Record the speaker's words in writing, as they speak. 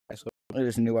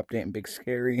There's a new update in Big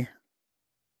Scary.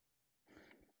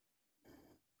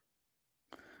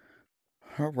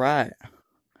 Alright.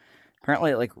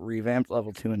 Apparently it like revamped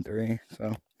level 2 and 3,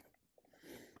 so.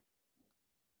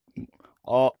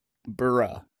 Oh,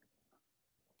 bruh.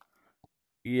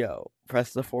 Yo,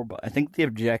 press the 4 button. I think the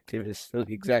objective is still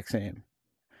the exact same.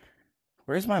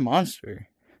 Where's my monster?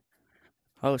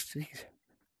 Oh, jeez.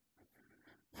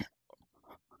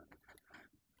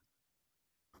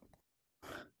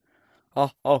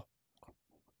 Oh.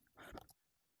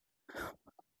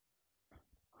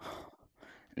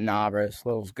 Nah, bro, this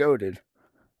level's goated.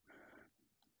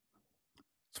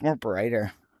 It's more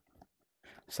brighter.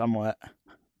 Somewhat.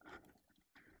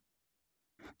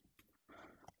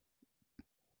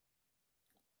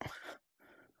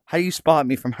 How do you spot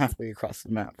me from halfway across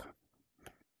the map?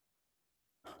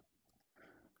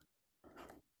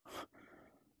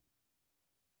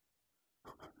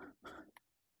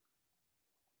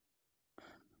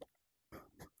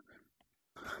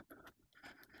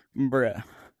 Bruh.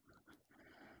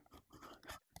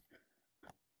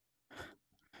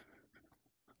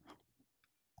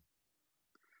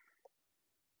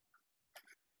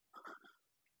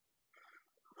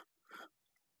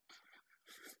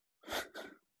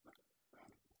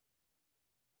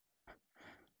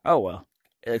 Oh well.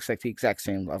 It looks like the exact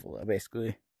same level,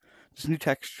 basically. Just new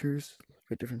textures, a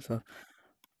bit different stuff.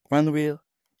 Run the wheel.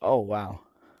 Oh, wow.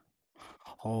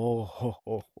 Oh, ho,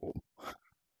 ho, ho.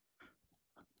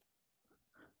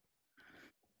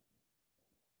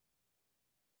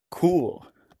 Cool.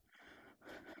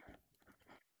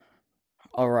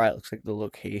 Alright, looks like the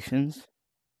locations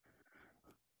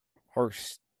are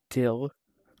still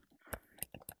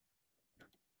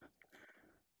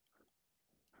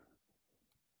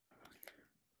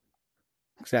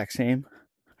exact same.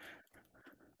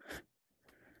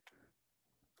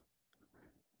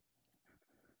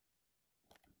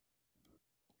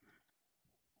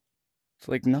 It's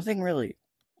like nothing really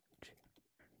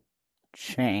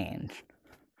changed.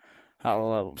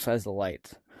 How besides the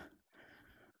lights.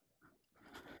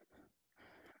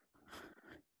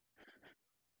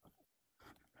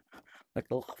 Like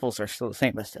the levels are still the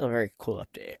same, but still a very cool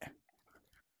update.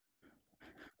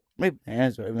 My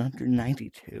bands are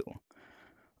 192.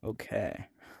 Okay.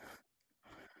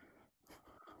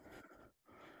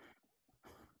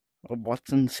 Well,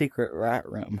 what's in the secret rat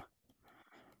room?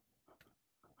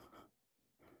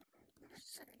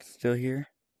 Still here?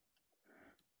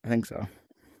 I think so.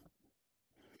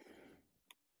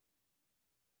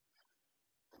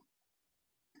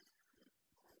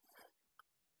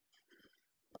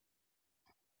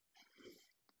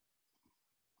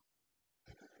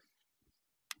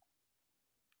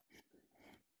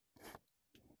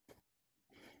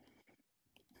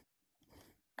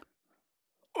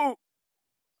 Oh!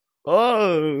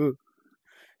 Oh!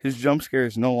 His jump scare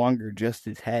is no longer just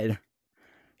his head.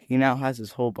 He now has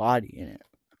his whole body in it.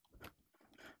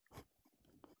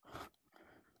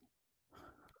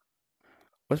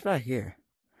 What's back here?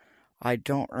 I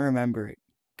don't remember it.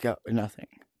 Nothing.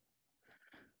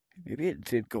 Maybe it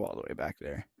did go all the way back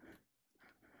there.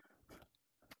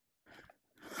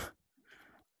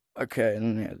 Okay,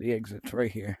 and then yeah, the exit's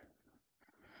right here.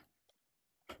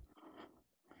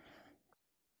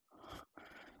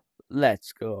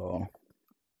 Let's go.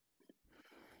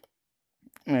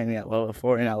 And yeah, level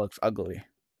 4 now looks ugly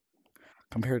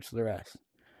compared to the rest.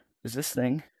 Is this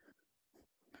thing?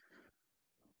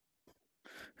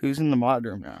 Who's in the mod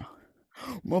room now?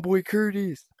 My boy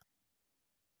Curtis.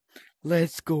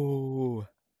 Let's go.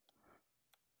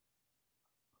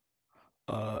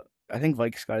 I think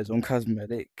Vike's got his own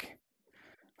cosmetic.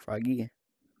 Froggy.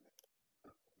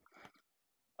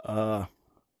 Uh,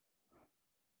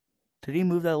 did he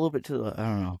move that a little bit to the? I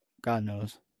don't know. God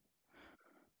knows.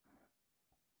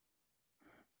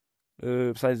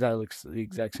 Besides that, it looks the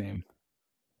exact same.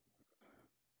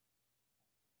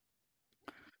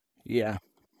 Yeah.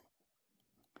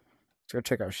 Let's go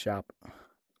check our shop.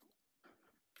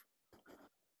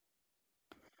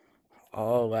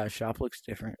 Oh, that shop looks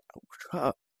different.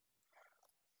 Oh,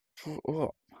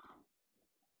 oh.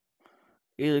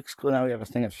 It looks cool. Now we have a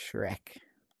thing of Shrek.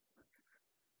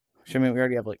 I mean, we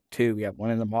already have like two. We have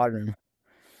one in the mod room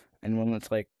and one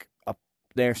that's like up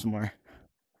there somewhere.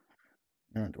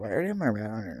 Do I already have my rat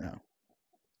on or no?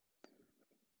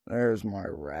 There's my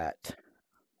rat.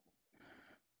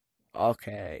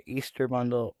 Okay, Easter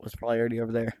bundle was probably already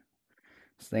over there.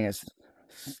 This thing is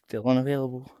still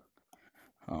unavailable.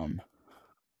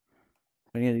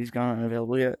 Any of these gone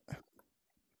unavailable yet?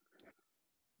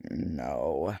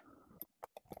 No.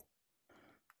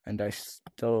 And I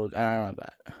don't have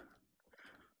that.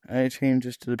 I changed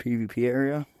this to the PvP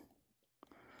area.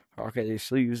 Okay, they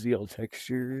still use the old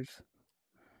textures.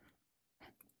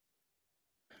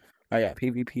 Oh yeah,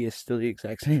 PvP is still the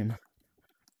exact same.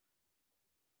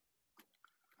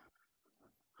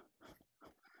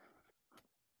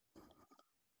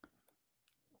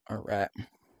 Alright.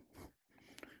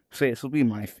 So this will be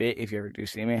my fit if you ever do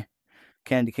see me.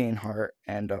 Candy cane, heart,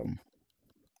 and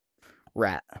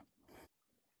rat.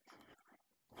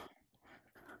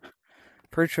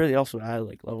 Pretty sure they also added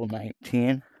like level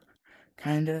 19,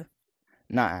 kinda.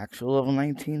 Not actual level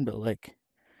 19, but like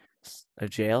a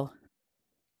jail.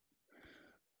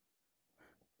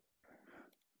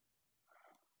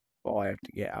 Oh, I have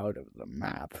to get out of the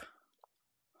map.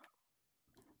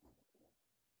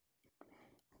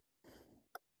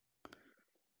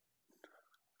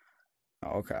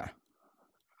 Okay.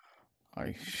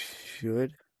 I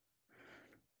should.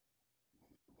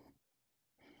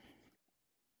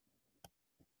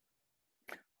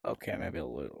 Okay, maybe a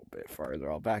little bit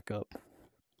farther. I'll back up.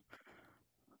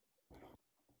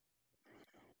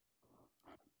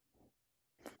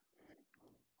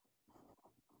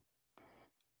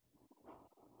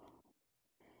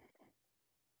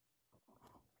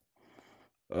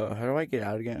 How do I get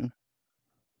out again?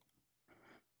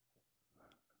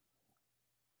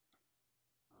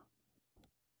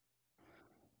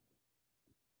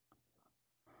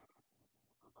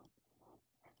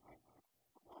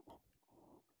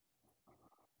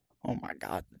 Oh my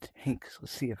god, the tanks.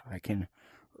 Let's see if I can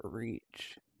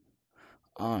reach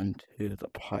onto the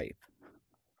pipe.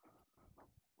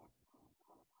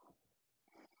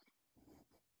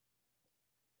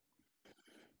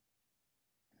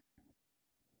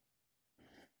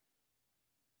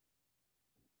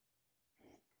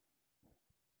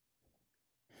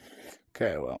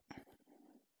 Okay, well.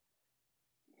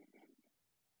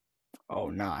 Oh,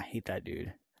 nah, I hate that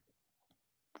dude.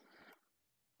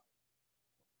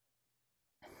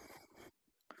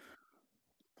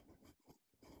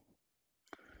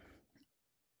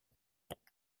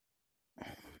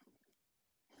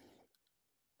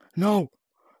 No!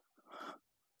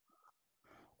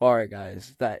 Alright,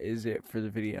 guys, that is it for the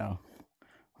video.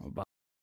 Bye.